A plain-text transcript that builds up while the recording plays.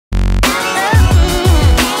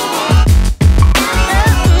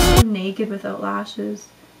without lashes.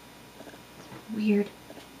 Weird.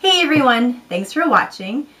 Hey everyone, thanks for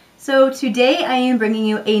watching. So today I am bringing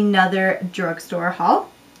you another drugstore haul.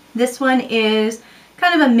 This one is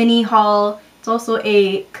kind of a mini haul. It's also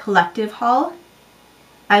a collective haul,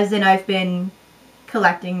 as in I've been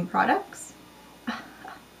collecting products.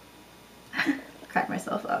 Crack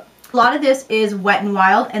myself up. A lot of this is Wet n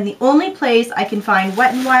Wild, and the only place I can find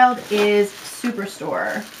Wet n Wild is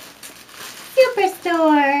Superstore.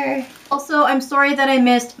 Superstore! Also, I'm sorry that I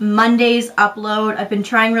missed Monday's upload. I've been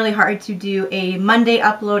trying really hard to do a Monday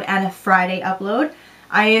upload and a Friday upload.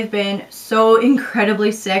 I have been so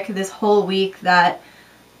incredibly sick this whole week that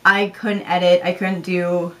I couldn't edit. I couldn't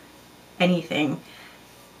do anything.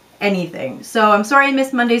 So I'm sorry I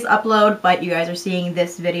missed Monday's upload, but you guys are seeing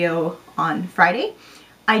this video on Friday.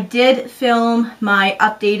 I did film my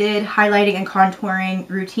updated highlighting and contouring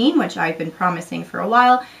routine, which I've been promising for a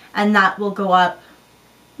while, and that will go up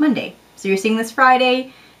Monday. So you're seeing this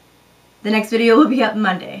Friday, the next video will be up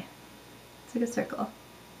Monday. It's like a circle.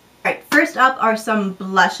 Alright, first up are some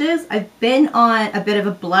blushes. I've been on a bit of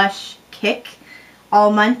a blush kick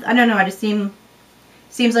all month. I don't know, I just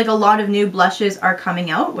seems like a lot of new blushes are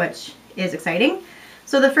coming out, which is exciting.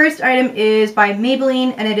 So the first item is by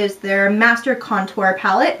Maybelline, and it is their Master Contour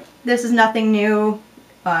Palette. This is nothing new.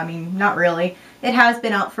 I mean, not really. It has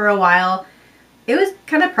been out for a while. It was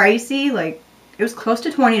kind of pricey, like it was close to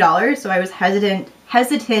 $20, so I was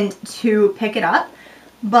hesitant to pick it up,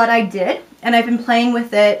 but I did, and I've been playing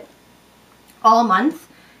with it all month,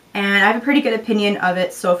 and I have a pretty good opinion of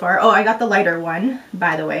it so far. Oh, I got the lighter one,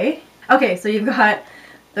 by the way. Okay, so you've got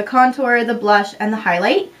the contour, the blush, and the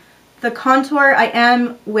highlight. The contour I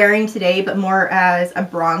am wearing today, but more as a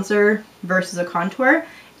bronzer versus a contour.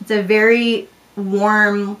 It's a very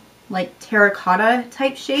warm, like terracotta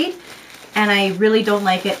type shade, and I really don't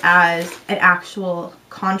like it as an actual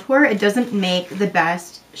contour. It doesn't make the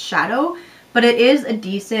best shadow, but it is a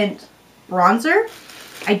decent bronzer.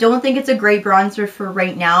 I don't think it's a great bronzer for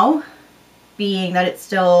right now, being that it's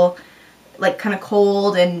still like kind of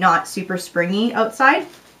cold and not super springy outside.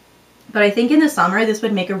 But I think in the summer this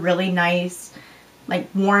would make a really nice, like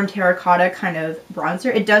warm terracotta kind of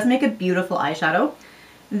bronzer. It does make a beautiful eyeshadow.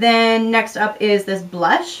 Then next up is this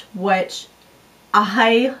blush, which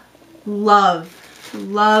I love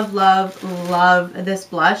this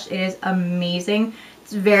blush. It is amazing.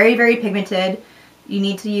 It's very, very pigmented. You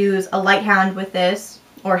need to use a light hand with this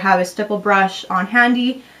or have a stipple brush on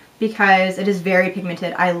handy because it is very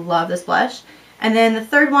pigmented. I love this blush. And then the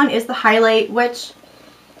third one is the highlight, which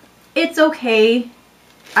it's okay.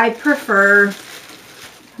 I prefer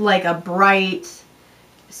like a bright,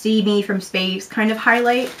 see me from space kind of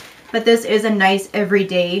highlight, but this is a nice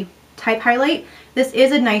everyday type highlight. This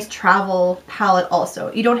is a nice travel palette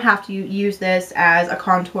also. You don't have to use this as a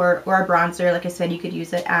contour or a bronzer. Like I said, you could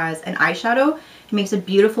use it as an eyeshadow. It makes a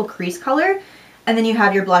beautiful crease color. And then you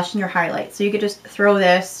have your blush and your highlight. So you could just throw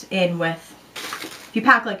this in with, if you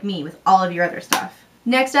pack like me, with all of your other stuff.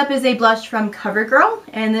 Next up is a blush from CoverGirl,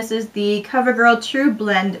 and this is the CoverGirl True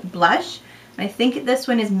Blend Blush. I think this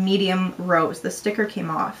one is medium rose. The sticker came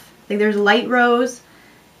off. I think there's light rose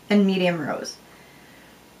and medium rose.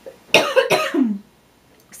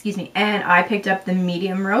 Excuse me. And I picked up the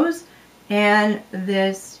medium rose, and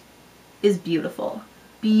this is beautiful.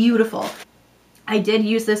 Beautiful. I did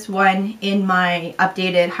use this one in my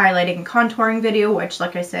updated highlighting and contouring video, which,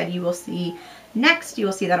 like I said, you will see next. You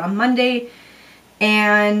will see that on Monday.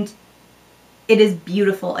 And it is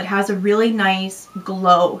beautiful. It has a really nice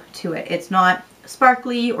glow to it. It's not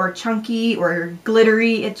sparkly or chunky or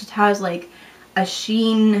glittery. It just has like a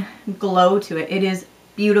sheen glow to it. It is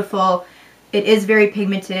beautiful. It is very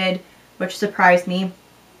pigmented, which surprised me.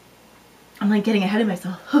 I'm like getting ahead of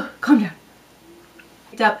myself. Calm down.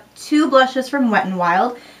 Picked up two blushes from Wet n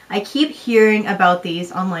Wild. I keep hearing about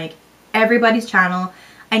these on like everybody's channel.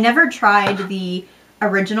 I never tried the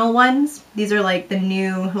original ones. These are like the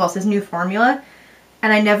new, well, it says new formula,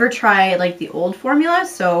 and I never tried like the old formula,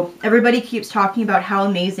 so everybody keeps talking about how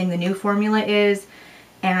amazing the new formula is,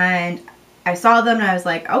 and I saw them and I was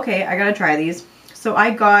like, okay, I gotta try these. So I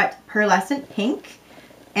got Pearlescent Pink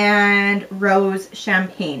and Rose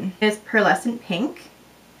Champagne. It's Pearlescent Pink.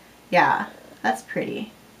 Yeah, that's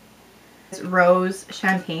pretty. It's Rose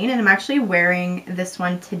Champagne, and I'm actually wearing this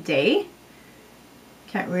one today.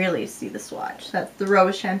 Can't really see the swatch. That's the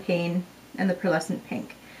Rose Champagne and the Pearlescent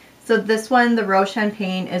Pink. So this one, the Rose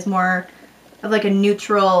Champagne, is more of like a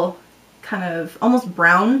neutral kind of almost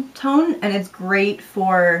brown tone, and it's great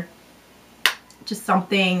for just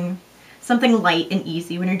something light and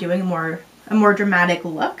easy when you're doing a more dramatic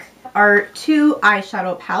look. Are two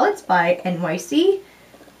eyeshadow palettes by NYC.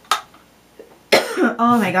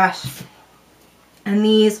 Oh my gosh. And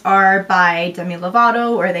these are by Demi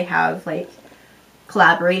Lovato, or they have like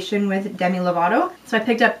collaboration with Demi Lovato. So I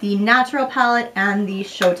picked up the Natural palette and the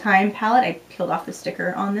Showtime palette. I peeled off the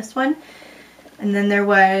sticker on this one. And then there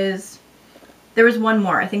was one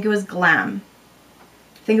more. I think it was Glam.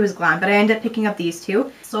 But I ended up picking up these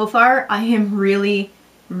two. So far, I am really,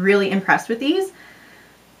 really impressed with these.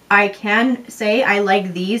 I can say I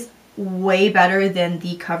like these way better than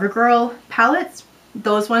the CoverGirl palettes.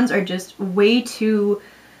 Those ones are just way too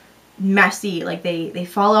messy. Like they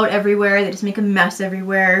fall out everywhere. They just make a mess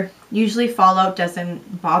everywhere. Usually fallout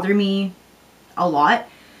doesn't bother me a lot,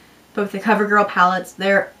 but with the CoverGirl palettes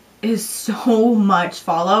there is so much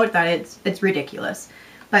fallout that it's ridiculous.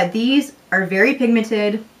 But these are very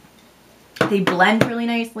pigmented. They blend really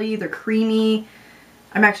nicely. They're creamy.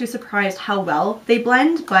 I'm actually surprised how well they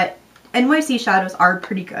blend, but NYC shadows are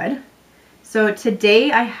pretty good. So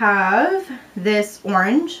today I have this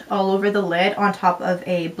orange all over the lid on top of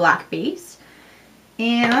a black base.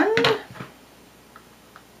 And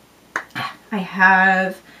I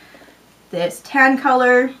have this tan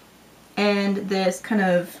color and this kind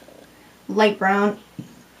of light brown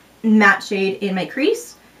matte shade in my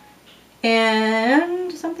crease.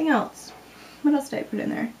 And something else. What else did I put in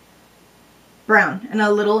there? Brown. And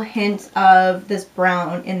a little hint of this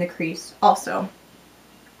brown in the crease also.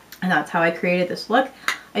 And that's how I created this look.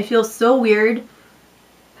 I feel so weird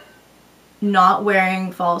not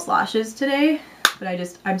wearing false lashes today, but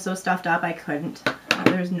I'm so stuffed up I couldn't.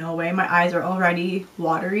 There's no way. My eyes are already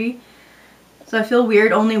watery. So I feel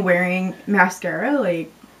weird only wearing mascara.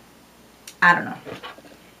 Like, I don't know.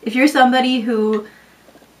 If you're somebody who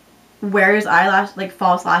wears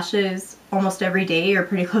false lashes almost every day or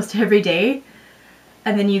pretty close to every day,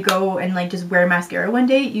 and then you go and like just wear mascara one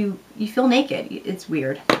day, you feel naked. It's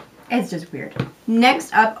weird. It's just weird.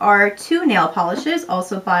 Next up are two nail polishes,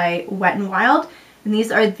 also by Wet n Wild. And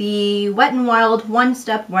these are the Wet n Wild One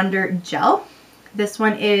Step Wonder Gel. This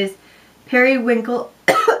one is Periwinkle.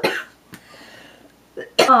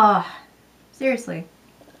 Oh, seriously.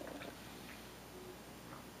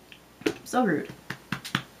 So rude.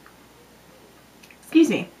 Excuse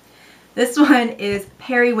me. This one is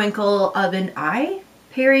Periwinkle of an Eye.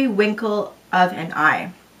 Periwinkle of an Eye.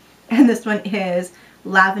 And this one is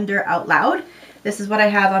Lavender Out Loud. This is what I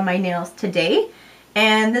have on my nails today.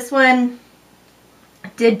 And this one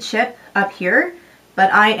did chip up here,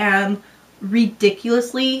 but I am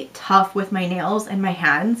ridiculously tough with my nails and my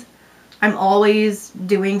hands. I'm always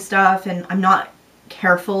doing stuff and I'm not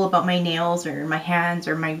careful about my nails or my hands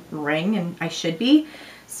or my ring, and I should be.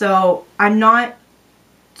 So I'm not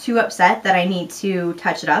too upset that I need to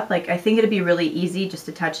touch it up. Like, I think it'd be really easy just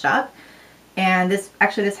to touch it up. And this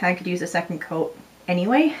hand could use a second coat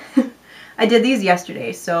anyway. I did these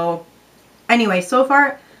yesterday, so anyway, so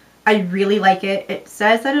far I really like it. It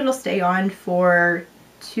says that it'll stay on for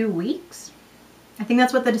 2 weeks. I think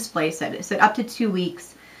that's what the display said. It said up to 2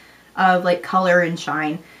 weeks of like color and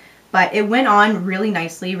shine, but it went on really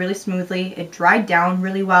nicely, really smoothly. It dried down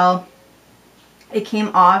really well. It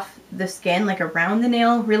came off the skin like around the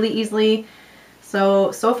nail really easily.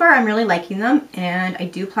 So far I'm really liking them, and I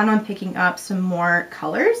do plan on picking up some more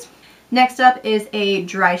colors. Next up is a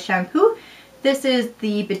dry shampoo. This is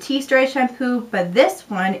the Batiste dry shampoo, but this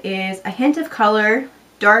one is a hint of color,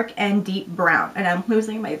 dark and deep brown, and I'm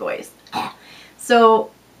losing my voice.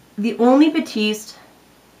 So the only Batiste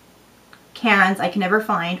cans I can ever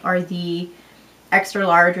find are the extra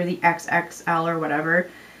large or the XXL or whatever.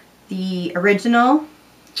 The original,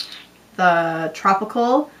 the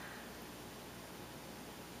tropical,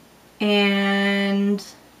 and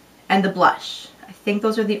the blush. I think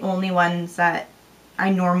those are the only ones that I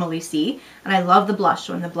normally see, and I love the blush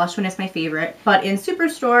one. The blush one is my favorite. But in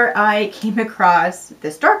Superstore I came across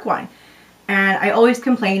this dark one, and I always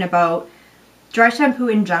complain about dry shampoo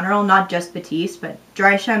in general, not just Batiste, but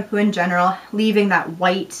dry shampoo in general, leaving that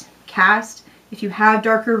white cast. If you have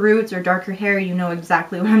darker roots or darker hair, you know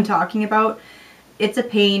exactly what I'm talking about. It's a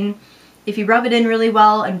pain. If you rub it in really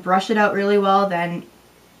well and brush it out really well, then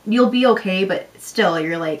you'll be okay, but still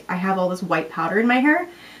you're like, I have all this white powder in my hair.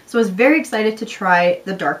 So I was very excited to try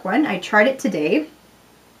the dark one. I tried it today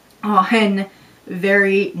on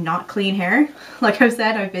very not clean hair. Like I've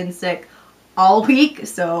said, I've been sick all week,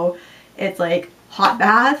 so it's like hot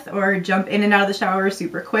bath or jump in and out of the shower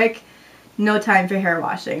super quick. No time for hair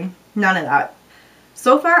washing. None of that.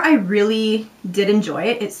 So far I really did enjoy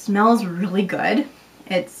it. It smells really good.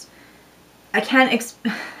 I can't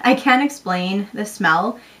explain the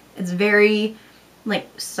smell. It's very like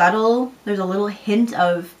subtle. There's a little hint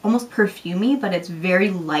of almost perfumey, but it's very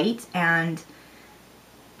light, and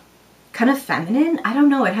kind of feminine. I don't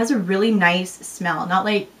know, it has a really nice smell, not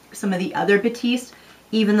like some of the other Batiste.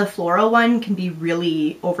 Even the floral one can be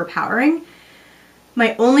really overpowering.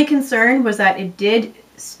 My only concern was that it did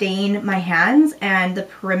stain my hands and the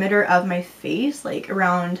perimeter of my face, like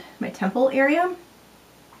around my temple area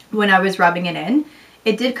when I was rubbing it in.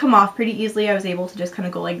 It did come off pretty easily. I was able to just kind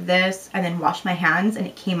of go like this and then wash my hands and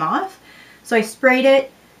it came off. So I sprayed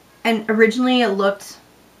it, and originally it looked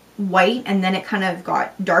white and then it kind of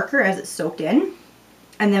got darker as it soaked in.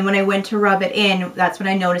 And then when I went to rub it in, that's when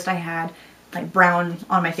I noticed I had like brown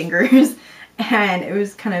on my fingers and it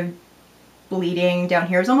was kind of bleeding down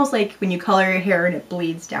here. It's almost like when you color your hair and it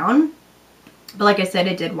bleeds down. But like I said,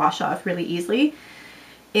 it did wash off really easily.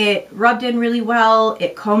 It rubbed in really well.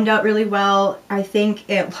 It combed out really well. I think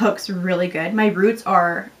it looks really good. My roots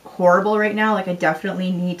are horrible right now. Like I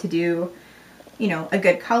definitely need to do, you know, a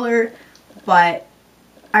good color, but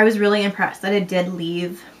I was really impressed that it did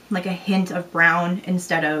leave like a hint of brown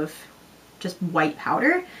instead of just white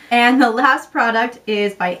powder. And the last product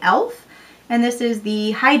is by e.l.f. and this is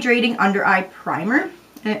the Hydrating Under Eye Primer.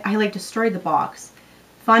 I like destroyed the box.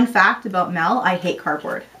 Fun fact about Mel, I hate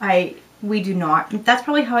cardboard. We do not, that's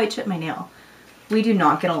probably how I chip my nail. We do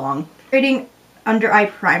not get along. Hydrating Under Eye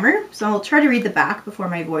Primer, so I'll try to read the back before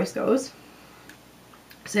my voice goes.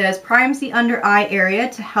 It says, primes the under eye area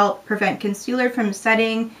to help prevent concealer from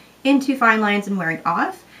setting into fine lines and wearing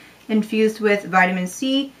off. Infused with vitamin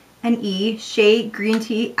C and E, shea, green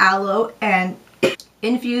tea, aloe, and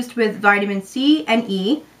infused with vitamin C and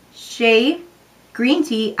E, shea, green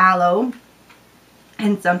tea, aloe,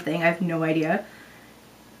 and something, I have no idea.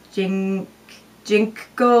 Ginkgo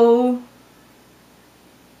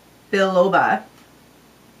biloba.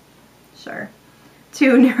 Sure.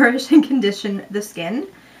 To nourish and condition the skin.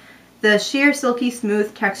 The sheer, silky,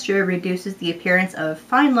 smooth texture reduces the appearance of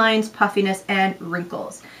fine lines, puffiness, and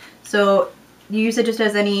wrinkles. So you use it just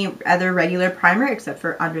as any other regular primer except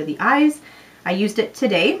for under the eyes. I used it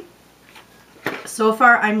today. So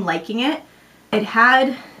far I'm liking it. It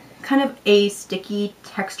had kind of a sticky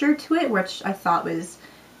texture to it, which I thought was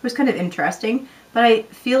kind of interesting, but I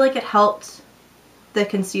feel like it helped the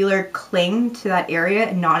concealer cling to that area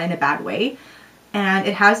and not in a bad way. And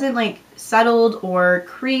it hasn't like settled or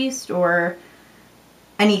creased or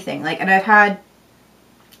anything. Like, and I've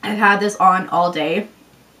had this on all day.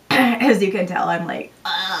 As you can tell, I'm like,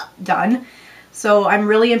 done. So I'm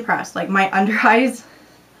really impressed. Like my under eyes,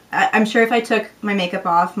 I'm sure if I took my makeup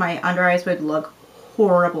off, my under eyes would look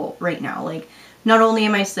horrible right now. Like, not only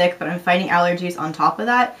am I sick, but I'm fighting allergies on top of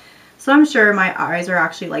that. So I'm sure my eyes are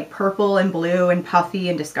actually like purple and blue and puffy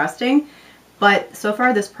and disgusting. But so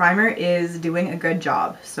far this primer is doing a good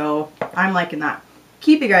job. So I'm liking that.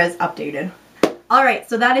 Keep you guys updated. Alright,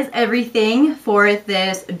 so that is everything for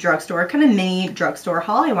this drugstore, kind of mini drugstore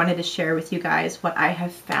haul. I wanted to share with you guys what I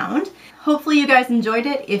have found. Hopefully you guys enjoyed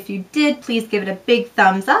it. If you did, please give it a big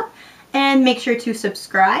thumbs up and make sure to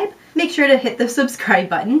subscribe. Make sure to hit the subscribe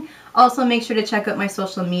button. Also make sure to check out my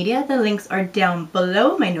social media. The links are down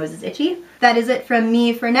below. My nose is itchy. That is it from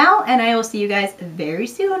me for now, and I will see you guys very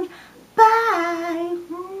soon. Bye!